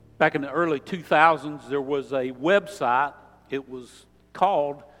Back in the early 2000s, there was a website. It was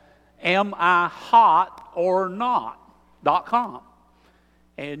called AmIHotOrNot.com.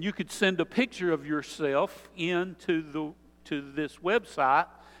 And you could send a picture of yourself to this website,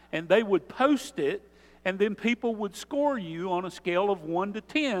 and they would post it, and then people would score you on a scale of 1 to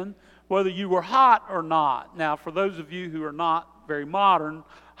 10, whether you were hot or not. Now, for those of you who are not very modern,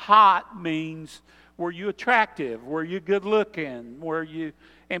 hot means were you attractive, were you good looking,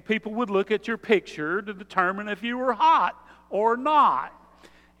 and people would look at your picture to determine if you were hot or not.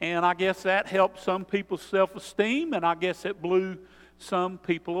 And I guess that helped some people's self-esteem, and I guess it blew some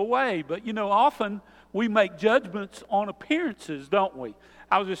people away. But often we make judgments on appearances, don't we?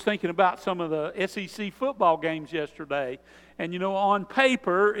 I was just thinking about some of the SEC football games yesterday, and on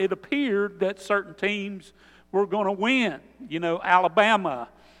paper it appeared that certain teams were going to win. Alabama,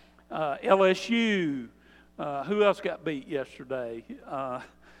 LSU, who else got beat yesterday?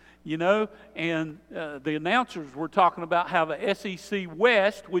 And the announcers were talking about how the SEC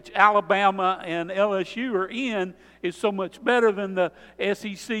West, which Alabama and LSU are in, is so much better than the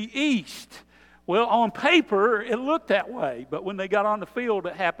SEC East. Well, on paper, it looked that way, but when they got on the field,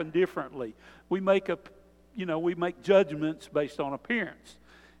 it happened differently. We make judgments based on appearance.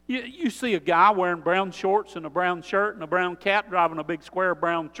 You see a guy wearing brown shorts and a brown shirt and a brown cap driving a big square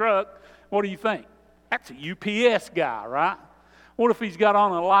brown truck. What do you think? That's a UPS guy, right? What if he's got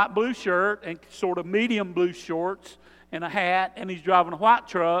on a light blue shirt and sort of medium blue shorts and a hat, and he's driving a white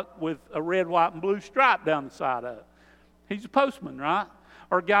truck with a red, white, and blue stripe down the side of it? He's a postman, right?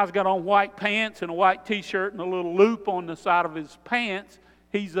 Or a guy's got on white pants and a white T-shirt and a little loop on the side of his pants.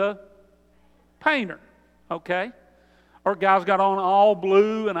 He's a painter, okay? Or a guy's got on all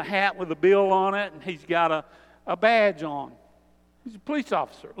blue and a hat with a bill on it, and he's got a badge on. He's a police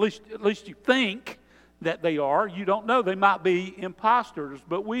officer. At least you think that they are. You don't know. They might be imposters.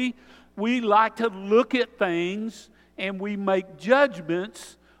 But we like to look at things and we make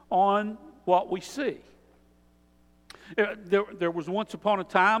judgments on what we see. There was once upon a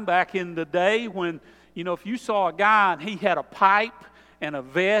time back in the day when, if you saw a guy and he had a pipe and a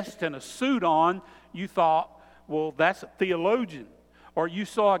vest and a suit on, you thought, well, that's a theologian. Or you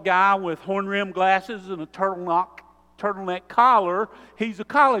saw a guy with horn-rimmed glasses and a turtleneck collar, he's a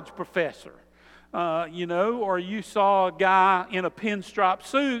college professor. Or you saw a guy in a pinstripe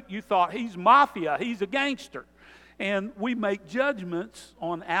suit, you thought he's mafia, he's a gangster. And we make judgments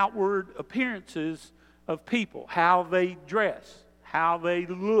on outward appearances of people, how they dress, how they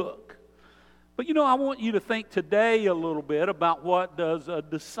look. But I want you to think today a little bit about what does a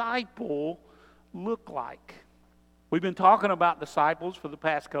disciple look like. We've been talking about disciples for the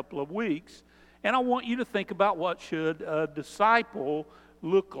past couple of weeks, and I want you to think about what should a disciple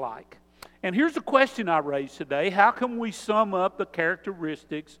look like. And here's a question I raised today. How can we sum up the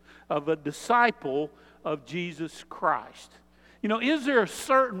characteristics of a disciple of Jesus Christ? Is there a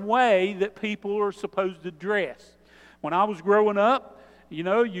certain way that people are supposed to dress? When I was growing up,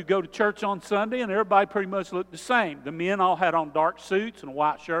 you go to church on Sunday and everybody pretty much looked the same. The men all had on dark suits and a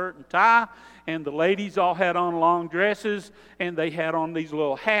white shirt and tie, and the ladies all had on long dresses, and they had on these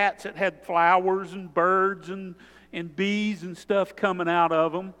little hats that had flowers and birds and bees and stuff coming out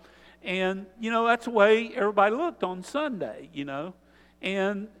of them. And, that's the way everybody looked on Sunday,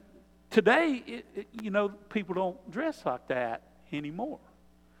 And today, people don't dress like that anymore.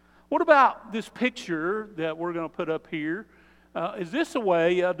 What about this picture that we're going to put up here? Is this the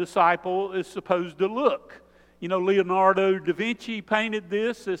way a disciple is supposed to look? Leonardo da Vinci painted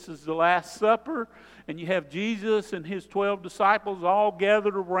this. This is the Last Supper, and you have Jesus and his 12 disciples all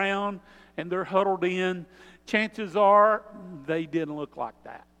gathered around, and they're huddled in. Chances are they didn't look like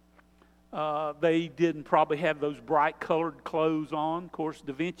that. They didn't probably have those bright colored clothes on. Of course,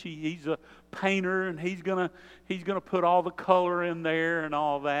 Da Vinci, he's a painter, and he's gonna put all the color in there and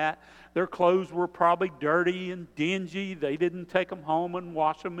all that. Their clothes were probably dirty and dingy. They didn't take them home and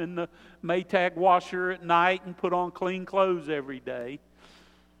wash them in the Maytag washer at night and put on clean clothes every day.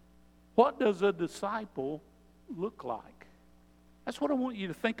 What does a disciple look like? That's what I want you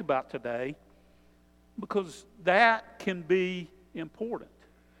to think about today, because that can be important.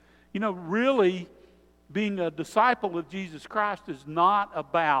 Really, being a disciple of Jesus Christ is not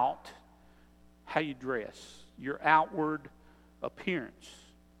about how you dress, your outward appearance.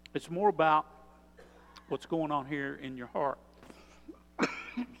 It's more about what's going on here in your heart.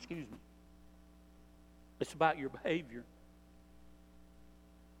 Excuse me. It's about your behavior.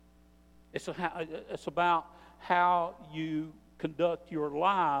 It's about how you conduct your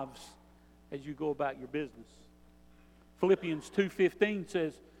lives as you go about your business. Philippians 2:15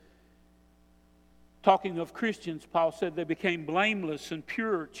 says, Talking of Christians, Paul said they became blameless and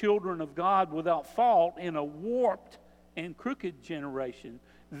pure, children of God without fault in a warped and crooked generation.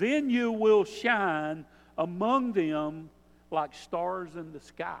 Then you will shine among them like stars in the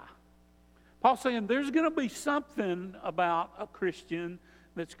sky. Paul's saying there's going to be something about a Christian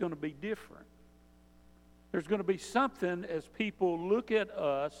that's going to be different. There's going to be something as people look at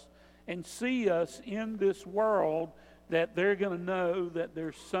us and see us in this world that they're going to know that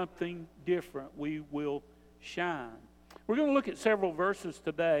there's something different. We will shine. We're going to look at several verses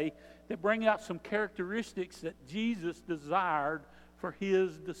today that bring out some characteristics that Jesus desired for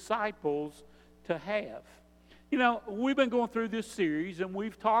his disciples to have. You know, we've been going through this series, and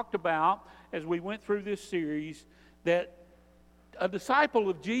we've talked about, as we went through this series, that a disciple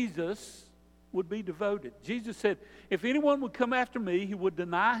of Jesus would be devoted. Jesus said, if anyone would come after me, he would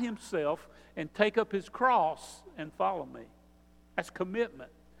deny himself and take up his cross and follow me. That's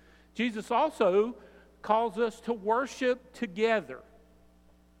commitment. Jesus also calls us to worship together.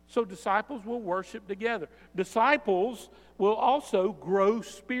 So disciples will worship together. Disciples will also grow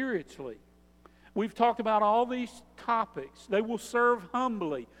spiritually. We've talked about all these topics. They will serve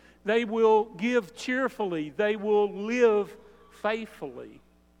humbly. They will give cheerfully. They will live faithfully.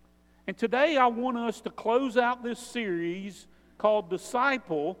 And today I want us to close out this series called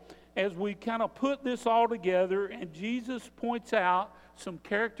Disciple as we kind of put this all together, and Jesus points out some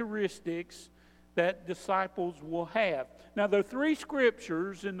characteristics that disciples will have. Now, there are 3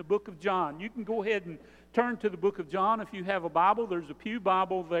 scriptures in the book of John. You can go ahead and turn to the book of John if you have a Bible. There's a Pew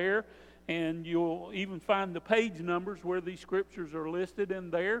Bible there, and you'll even find the page numbers where these scriptures are listed in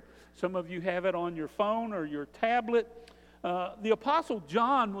there. Some of you have it on your phone or your tablet. The Apostle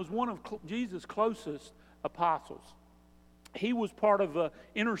John was one of Jesus' closest apostles. He was part of an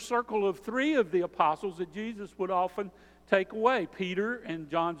inner circle of 3 of the apostles that Jesus would often take away, Peter and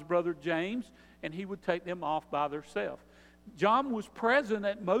John's brother James, and he would take them off by themselves. John was present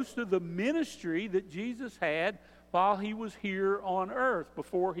at most of the ministry that Jesus had while he was here on earth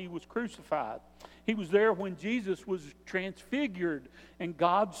before he was crucified. He was there when Jesus was transfigured and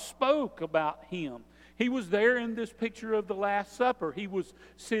God spoke about him. He was there in this picture of the Last Supper. He was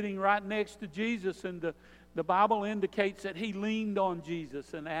sitting right next to Jesus, and the Bible indicates that he leaned on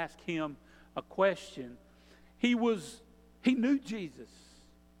Jesus and asked him a question. He knew Jesus.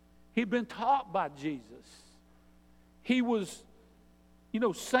 He'd been taught by Jesus. He was,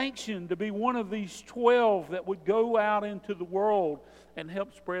 sanctioned to be one of these 12 that would go out into the world and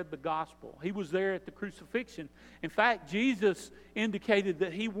help spread the gospel. He was there at the crucifixion. In fact, Jesus indicated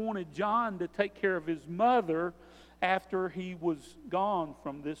that he wanted John to take care of his mother after he was gone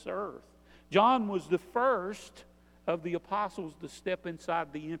from this earth. John was the first of the apostles to step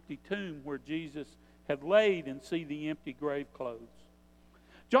inside the empty tomb where Jesus had laid and see the empty grave clothes.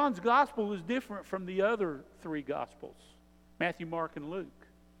 John's gospel is different from the other 3 gospels, Matthew, Mark, and Luke.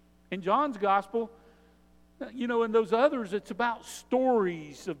 In John's gospel, in those others, it's about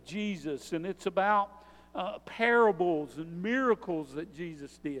stories of Jesus, and it's about parables and miracles that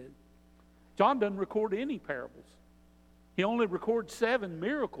Jesus did. John doesn't record any parables. He only records 7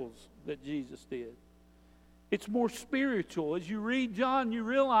 miracles that Jesus did. It's more spiritual. As you read John, you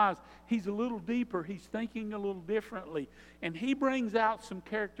realize he's a little deeper. He's thinking a little differently. And he brings out some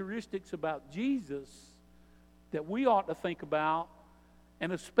characteristics about Jesus that we ought to think about.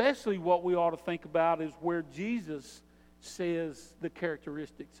 And especially what we ought to think about is where Jesus says the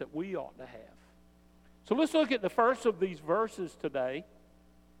characteristics that we ought to have. So let's look at the first of these verses today.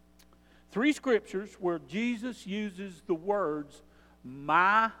 3 scriptures where Jesus uses the words,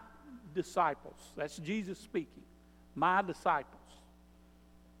 my disciples. That's Jesus speaking. My disciples.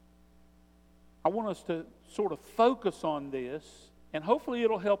 I want us to sort of focus on this, and hopefully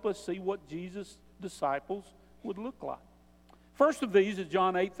it'll help us see what Jesus' disciples would look like. First of these is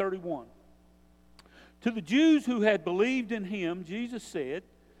John 8:31. To the Jews who had believed in him, Jesus said,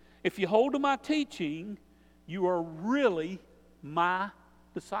 if you hold to my teaching, you are really my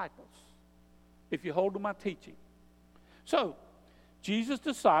disciples. If you hold to my teaching. So, Jesus'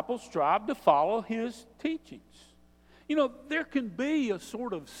 disciples strive to follow his teachings. There can be a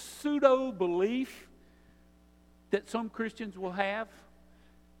sort of pseudo-belief that some Christians will have.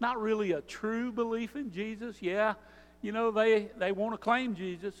 Not really a true belief in Jesus. Yeah, they want to claim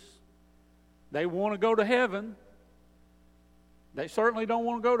Jesus. They want to go to heaven. They certainly don't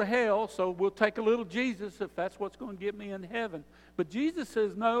want to go to hell, so we'll take a little Jesus if that's what's going to get me in heaven. But Jesus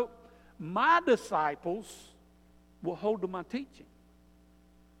says, no, my disciples will hold to my teaching.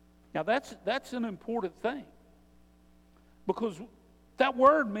 Now that's an important thing, because that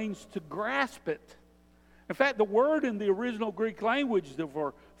word means to grasp it. In fact, the word in the original Greek language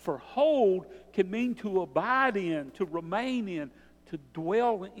for hold can mean to abide in, to remain in, to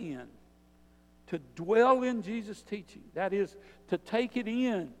dwell in. To dwell in Jesus' teaching. That is, to take it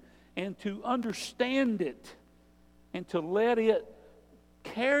in and to understand it and to let it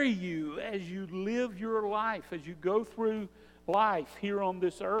carry you as you live your life, as you go through life here on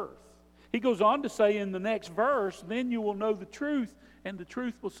this earth. He goes on to say in the next verse, then you will know the truth, and the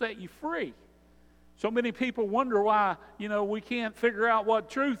truth will set you free. So many people wonder why, we can't figure out what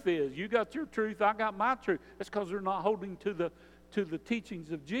truth is. You got your truth, I got my truth. That's because they're not holding to the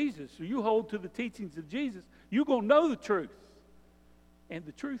teachings of Jesus. So you hold to the teachings of Jesus, you're going to know the truth. And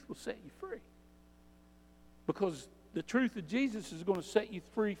the truth will set you free. Because the truth of Jesus is going to set you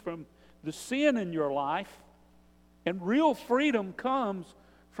free from the sin in your life. And real freedom comes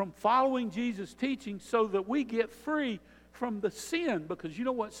from following Jesus' teaching so that we get free from the sin. Because you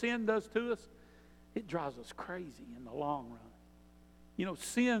know what sin does to us? It drives us crazy in the long run.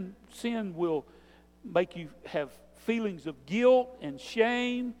 Sin will make you have feelings of guilt and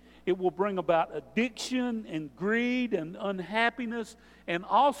shame. It will bring about addiction and greed and unhappiness and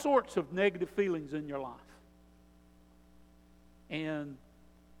all sorts of negative feelings in your life. And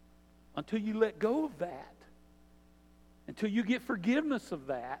until you let go of that, until you get forgiveness of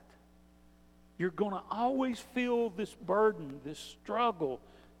that, you're going to always feel this burden, this struggle.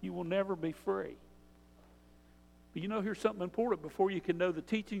 You will never be free. But here's something important. Before you can know the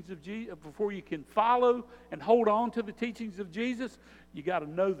teachings of Jesus, before you can follow and hold on to the teachings of Jesus, you got to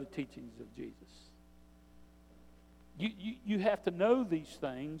know the teachings of Jesus. You have to know these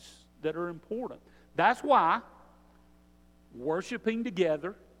things that are important. That's why worshiping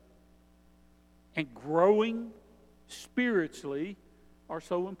together and growing spiritually are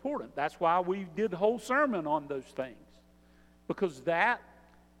so important. That's why we did a whole sermon on those things. Because that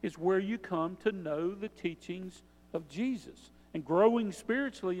is where you come to know the teachings of Jesus. And growing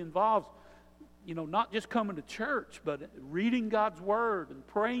spiritually involves, not just coming to church, but reading God's Word and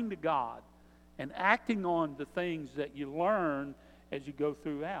praying to God and acting on the things that you learn as you go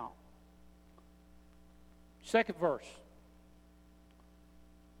throughout. Second verse.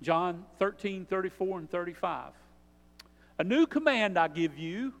 John 13, 34 and 35. A new command I give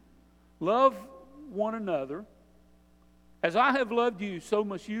you, love one another. As I have loved you, so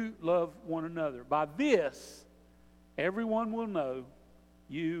must you love one another. By this, everyone will know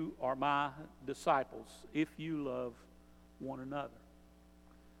you are my disciples if you love one another.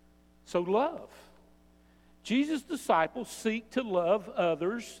 So love. Jesus' disciples seek to love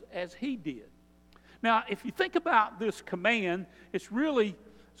others as he did. Now, if you think about this command, it's really,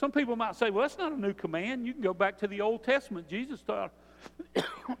 some people might say, well, that's not a new command. You can go back to the Old Testament. Jesus taught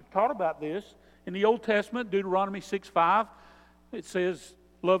about this. In the Old Testament, Deuteronomy 6:5, it says,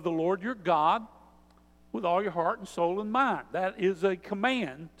 love the Lord your God with all your heart and soul and mind. That is a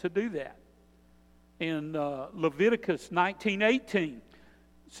command to do that. In Leviticus 19:18, it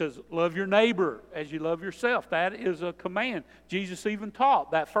says, love your neighbor as you love yourself. That is a command. Jesus even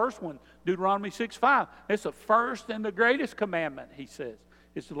taught that first one, Deuteronomy 6:5. It's the first and the greatest commandment, he says,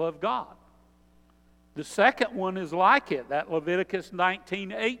 is to love God. The second one is like it, that Leviticus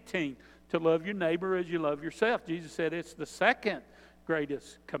 19:18, to love your neighbor as you love yourself. Jesus said it's the second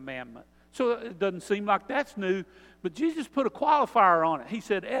greatest commandment. So it doesn't seem like that's new, but Jesus put a qualifier on it. He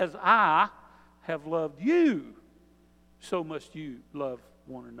said, as I have loved you, so must you love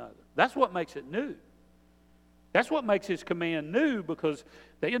one another. That's what makes it new. That's what makes his command new, because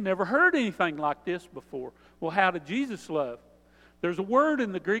they had never heard anything like this before. Well, how did Jesus love? There's a word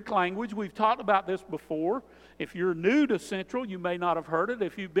in the Greek language. We've talked about this before. If you're new to Central, you may not have heard it.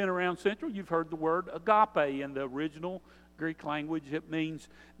 If you've been around Central, you've heard the word agape in the original Greek language. It means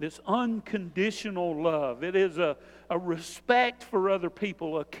this unconditional love. It is a respect for other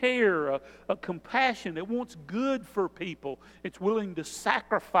people, a care, a compassion. It wants good for people. It's willing to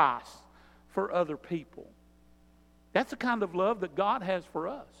sacrifice for other people. That's the kind of love that God has for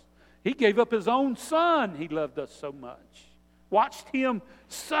us. He gave up his own son. He loved us so much. Watched him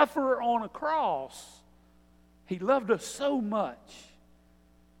suffer on a cross. He loved us so much.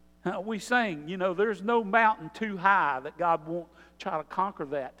 We sang, there's no mountain too high that God won't try to conquer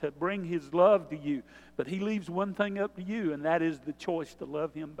that, to bring his love to you. But he leaves one thing up to you, and that is the choice to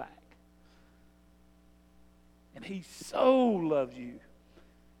love him back. And he so loves you.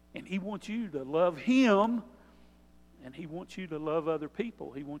 And he wants you to love him, and he wants you to love other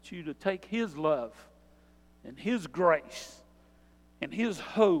people. He wants you to take his love and his grace and his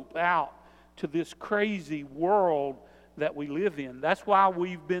hope out to this crazy world that we live in. That's why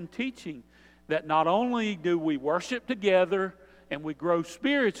we've been teaching that not only do we worship together and we grow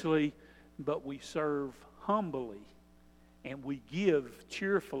spiritually, but we serve humbly and we give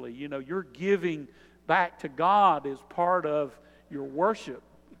cheerfully. You know, your giving back to God is part of your worship,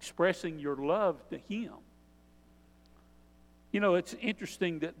 expressing your love to Him. You know, it's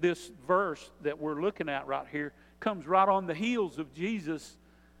interesting that this verse that we're looking at right here comes right on the heels of Jesus.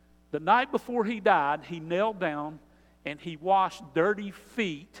 The night before He died, He knelt down and He washed dirty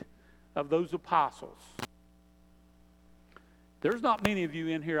feet of those apostles. There's not many of you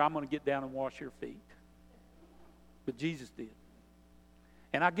in here, I'm going to get down and wash your feet. But Jesus did.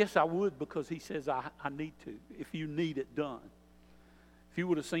 And I guess I would, because He says I need to, if you need it done. If you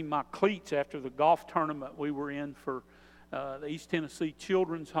would have seen my cleats after the golf tournament we were in for the East Tennessee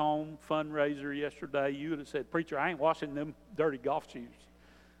Children's Home fundraiser yesterday, you would have said, "Preacher, I ain't washing them dirty golf shoes.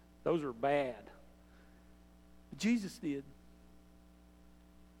 Those are bad." But Jesus did.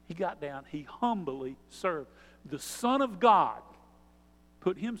 He got down. He humbly served. The Son of God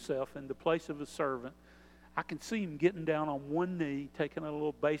put Himself in the place of a servant. I can see Him getting down on one knee, taking a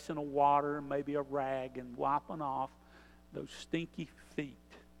little basin of water and maybe a rag and wiping off those stinky feet.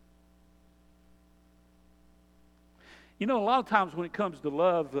 You know, a lot of times when it comes to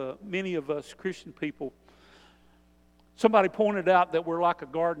love, many of us Christian people, somebody pointed out that we're like a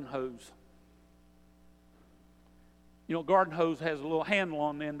garden hose. You know, a garden hose has a little handle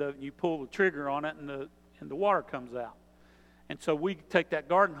on the end of it, and you pull the trigger on it, and the water comes out. And so we take that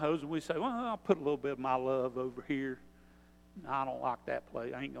garden hose and we say, "Well, I'll put a little bit of my love over here. No, I don't like that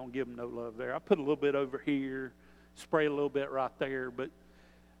place. I ain't going to give them no love there. I'll put a little bit over here, spray a little bit right there." But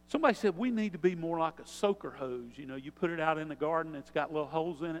somebody said we need to be more like a soaker hose. You know, you put it out in the garden, it's got little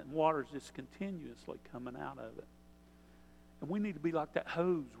holes in it, and water's just continuously coming out of it. And we need to be like that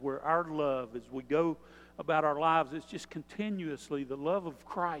hose where our love, as we go about our lives, it's just continuously, the love of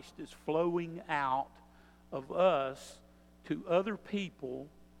Christ is flowing out of us to other people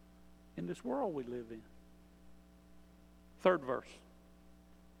in this world we live in. Third verse,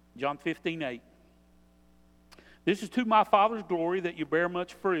 John 15:8. "This is to my Father's glory that you bear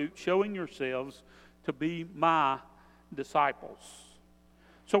much fruit, showing yourselves to be my disciples."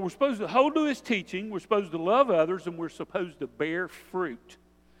 So we're supposed to hold to His teaching, we're supposed to love others, and we're supposed to bear fruit.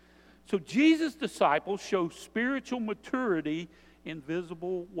 So Jesus' disciples show spiritual maturity in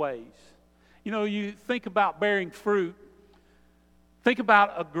visible ways. You know, you think about bearing fruit, think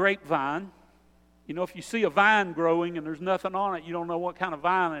about a grapevine. You know, if you see a vine growing and there's nothing on it, you don't know what kind of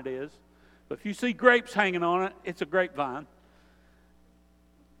vine it is. But if you see grapes hanging on it, it's a grapevine.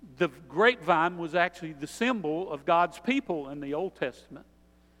 The grapevine was actually the symbol of God's people in the Old Testament.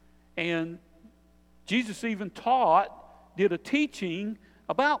 And Jesus even did a teaching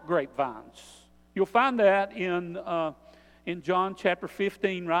about grapevines. You'll find that in John chapter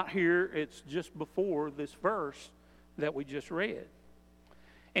 15 right here. It's just before this verse that we just read.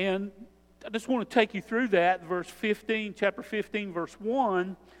 And I just want to take you through that. Verse 15, chapter 15, verse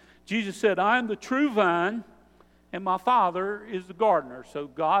 1, Jesus said, "I am the true vine, and my Father is the gardener." So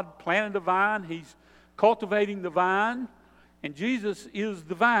God planted a vine. He's cultivating the vine, and Jesus is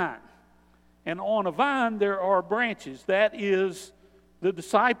the vine. And on a vine there are branches. That is the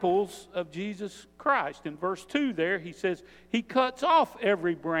disciples of Jesus Christ. In verse 2 there, He says, He cuts off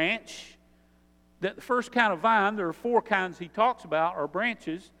every branch. That the first kind of vine, there are 4 kinds He talks about, are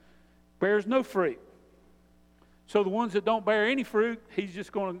branches, bears no fruit. So the ones that don't bear any fruit, He's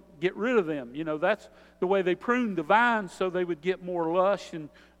just going to get rid of them. You know, that's the way they pruned the vines so they would get more lush and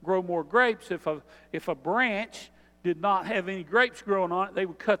grow more grapes. If a branch did not have any grapes growing on it, they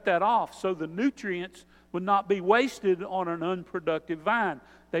would cut that off so the nutrients would not be wasted on an unproductive vine.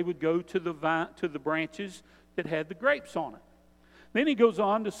 They would go to the branches that had the grapes on it. Then He goes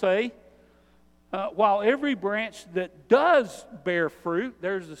on to say, while every branch that does bear fruit,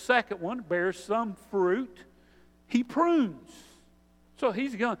 there's the second one, bears some fruit, He prunes. So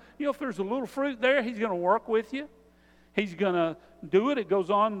He's going to, if there's a little fruit there, He's going to work with you. He's going to do it. It goes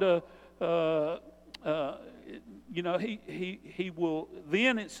on to, He will,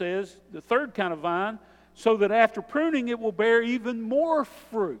 then it says, the third kind of vine, so that after pruning it will bear even more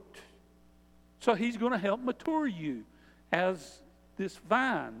fruit. So He's going to help mature you as this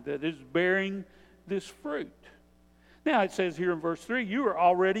vine that is bearing this fruit. Now it says here in verse 3, you are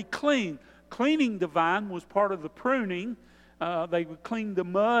already clean. Cleaning the vine was part of the pruning. They would clean the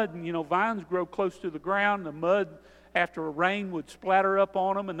mud, and vines grow close to the ground. The mud after a rain would splatter up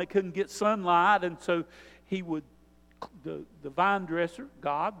on them, and they couldn't get sunlight, and so the vine dresser,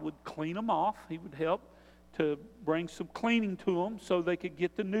 God, would clean them off. He would help to bring some cleaning to them so they could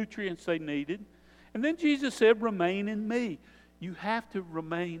get the nutrients they needed. And then Jesus said, remain in me. You have to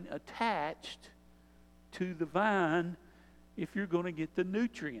remain attached to the vine if you're going to get the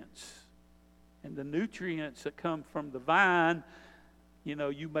nutrients And the nutrients that come from the vine,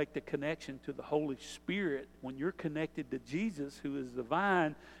 you make the connection to the Holy Spirit. When you're connected to Jesus, who is the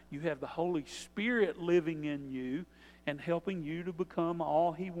vine, you have the Holy Spirit living in you and helping you to become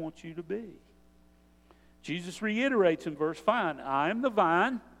all He wants you to be. Jesus reiterates in verse 5, I am the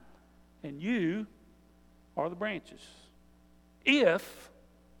vine, and you are the branches. If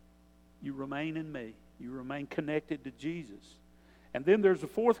you remain in me, you remain connected to Jesus. And then there's a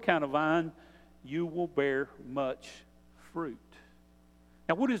fourth kind of vine, you will bear much fruit.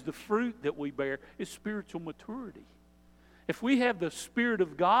 Now, what is the fruit that we bear? It's spiritual maturity. If we have the Spirit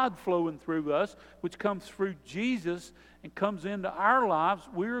of God flowing through us, which comes through Jesus and comes into our lives,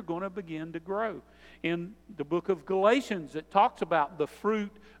 we're going to begin to grow. In the book of Galatians, it talks about the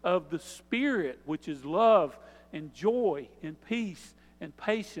fruit of the Spirit, which is love and joy and peace and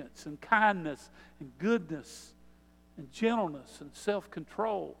patience and kindness and goodness and gentleness and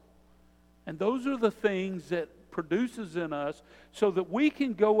self-control. And those are the things that produces in us so that we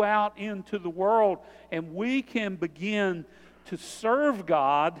can go out into the world and we can begin to serve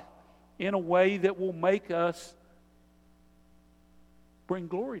God in a way that will make us bring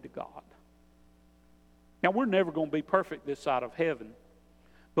glory to God. Now, we're never going to be perfect this side of heaven,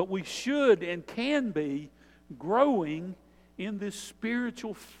 but we should and can be growing in this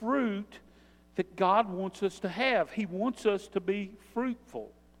spiritual fruit that God wants us to have. He wants us to be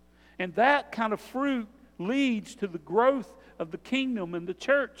fruitful. And that kind of fruit leads to the growth of the kingdom and the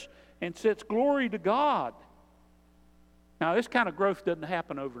church and sets glory to God. Now, this kind of growth doesn't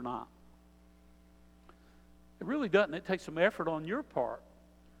happen overnight. It really doesn't. It takes some effort on your part,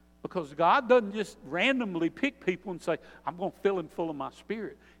 because God doesn't just randomly pick people and say, I'm going to fill him full of my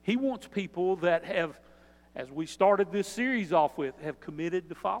Spirit. He wants people that have, as we started this series off with, have committed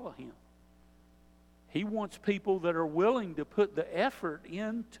to follow Him. He wants people that are willing to put the effort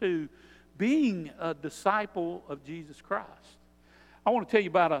into being a disciple of Jesus Christ. I want to tell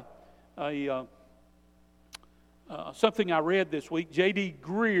you about something I read this week. J.D.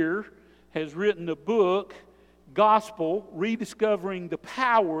 Greear has written a book, Gospel, Rediscovering the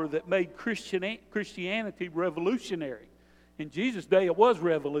Power That Made Christianity Revolutionary. In Jesus' day, it was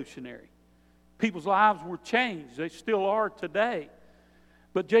revolutionary. People's lives were changed. They still are today.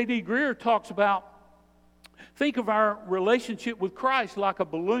 But J.D. Greear talks about, think of our relationship with Christ like a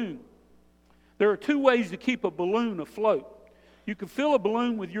balloon. There are two ways to keep a balloon afloat. You can fill a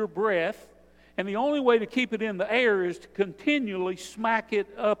balloon with your breath, and the only way to keep it in the air is to continually smack it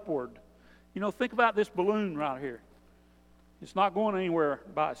upward. Think about this balloon right here. It's not going anywhere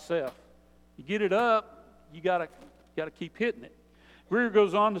by itself. You get it up, you got to keep hitting it. Greear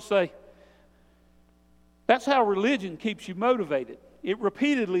goes on to say, that's how religion keeps you motivated. It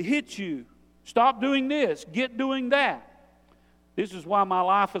repeatedly hits you. Stop doing this, get doing that. This is why my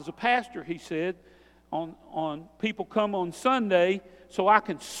life as a pastor, he said, on people come on Sunday so I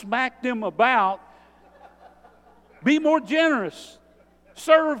can smack them about. Be more generous.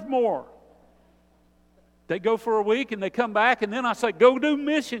 Serve more. They go for a week and they come back, and then I say, go do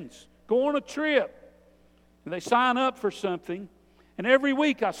missions. Go on a trip. And they sign up for something. And every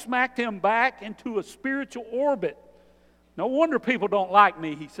week I smack them back into a spiritual orbit. No wonder people don't like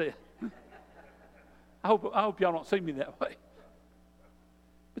me, he said. I hope y'all don't see me that way.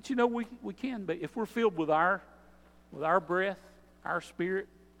 But we can be. If we're filled with our breath, our spirit,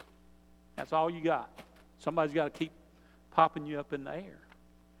 that's all you got. Somebody's got to keep popping you up in the air.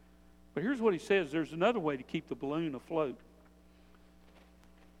 But here's what he says. There's another way to keep the balloon afloat.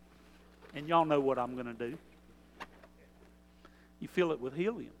 And y'all know what I'm going to do. You fill it with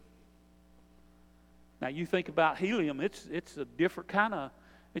helium. Now you think about helium, it's a different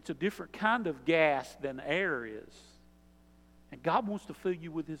kind of gas than air is. And God wants to fill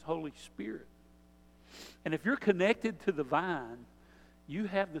you with His Holy Spirit. And if you're connected to the vine, you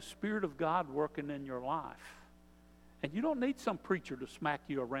have the Spirit of God working in your life. And you don't need some preacher to smack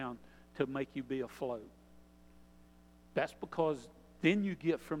you around to make you be afloat. That's because then you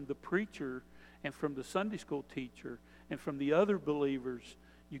get from the preacher and from the Sunday school teacher and from the other believers,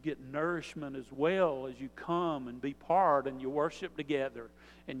 you get nourishment as well as you come and be part and you worship together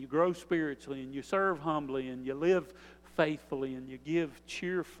and you grow spiritually and you serve humbly and you live faithfully and you give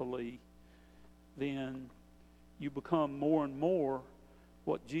cheerfully. Then you become more and more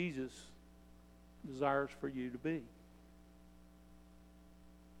what Jesus desires for you to be.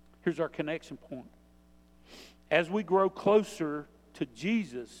 Here's our connection point. As we grow closer to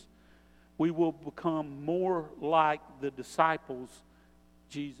Jesus, we will become more like the disciples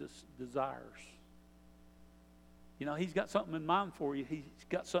Jesus desires. He's got something in mind for you. He's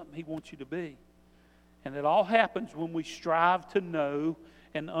got something He wants you to be. And it all happens when we strive to know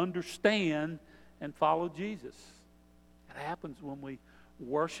and understand and follow Jesus. It happens when we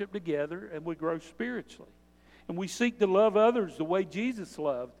worship together and we grow spiritually. And we seek to love others the way Jesus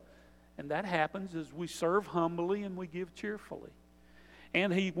loved. And that happens as we serve humbly and we give cheerfully.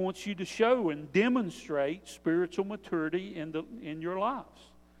 And He wants you to show and demonstrate spiritual maturity in your lives.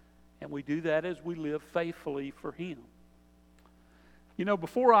 And we do that as we live faithfully for Him. You know,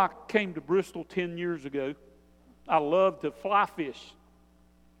 before I came to Bristol 10 years ago, I loved to fly fish.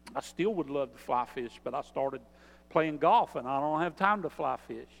 I still would love to fly fish, but I started playing golf, and I don't have time to fly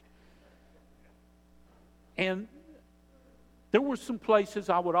fish. And there were some places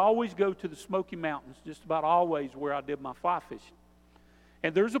I would always go to, the Smoky Mountains, just about always where I did my fly fishing.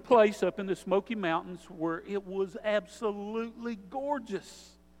 And there's a place up in the Smoky Mountains where it was absolutely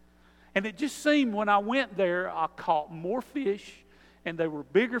gorgeous. And it just seemed when I went there, I caught more fish, and they were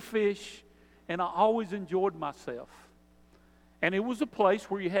bigger fish, and I always enjoyed myself. And it was a place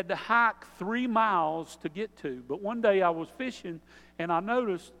where you had to hike 3 miles to get to. But one day I was fishing, and I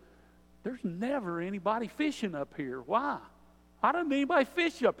noticed there's never anybody fishing up here. Why? Why doesn't anybody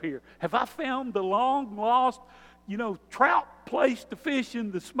fish up here? Have I found the long-lost, trout place to fish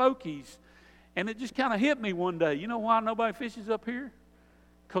in the Smokies? And it just kind of hit me one day. You know why nobody fishes up here?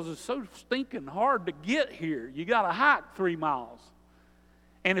 Because it's so stinking hard to get here. You got to hike 3 miles.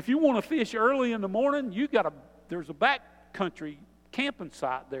 And if you want to fish early in the morning, there's a backcountry camping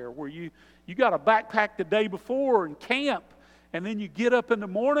site there where you got to backpack the day before and camp. And then you get up in the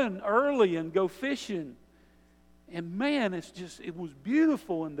morning early and go fishing. And man, it was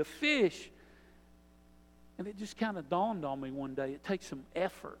beautiful, and the fish. And it just kind of dawned on me one day, it takes some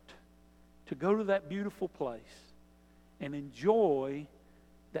effort to go to that beautiful place and enjoy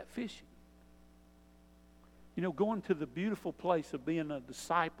that fishing. Going to the beautiful place of being a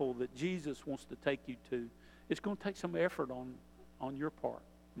disciple that Jesus wants to take you to, it's going to take some effort on your part,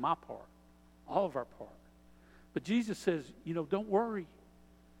 my part, all of our part. But Jesus says, don't worry,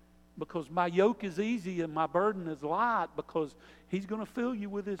 because my yoke is easy and my burden is light, because He's going to fill you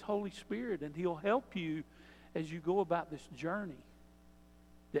with His Holy Spirit, and He'll help you as you go about this journey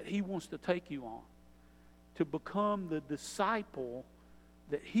that He wants to take you on, to become the disciple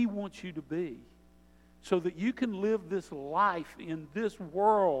that He wants you to be, so that you can live this life in this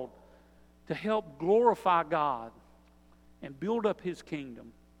world to help glorify God and build up His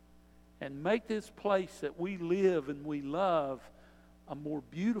kingdom and make this place that we live and we love a more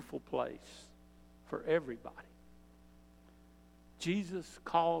beautiful place for everybody. Jesus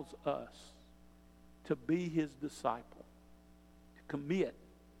calls us to be His disciple, to commit,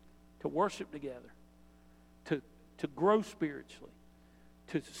 to worship together, to grow spiritually,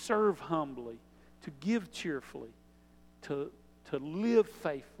 to serve humbly, to give cheerfully, to live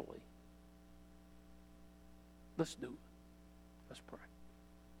faithfully. Let's do it. Let's pray.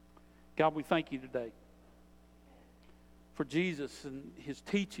 God, we thank You today for Jesus and His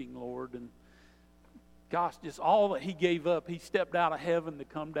teaching, Lord. And gosh, just all that He gave up. He stepped out of heaven to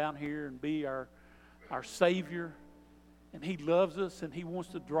come down here and be our Savior. And He loves us, and He wants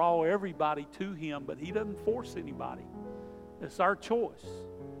to draw everybody to Him, but He doesn't force anybody. It's our choice.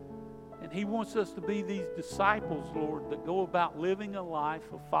 And He wants us to be these disciples, Lord, that go about living a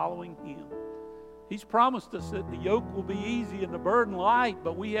life of following Him. He's promised us that the yoke will be easy and the burden light,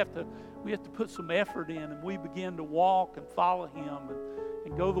 but we have to put some effort in, and we begin to walk and follow Him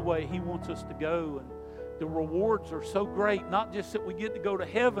and go the way He wants us to go. And the rewards are so great, not just that we get to go to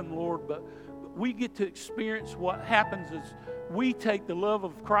heaven, Lord, but we get to experience what happens as we take the love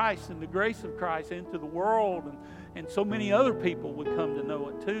of Christ and the grace of Christ into the world, and so many other people would come to know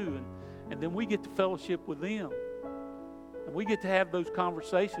it too. And then we get to fellowship with them. And we get to have those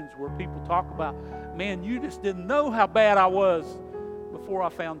conversations where people talk about, man, you just didn't know how bad I was before I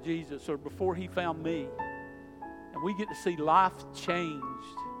found Jesus, or before He found me. And we get to see life changed.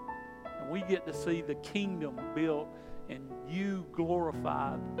 And we get to see the kingdom built and You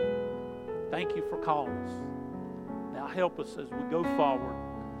glorified. Thank You for calling us. Now help us as we go forward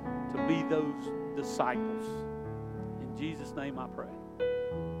to be those disciples. In Jesus' name I pray.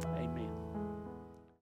 Amen.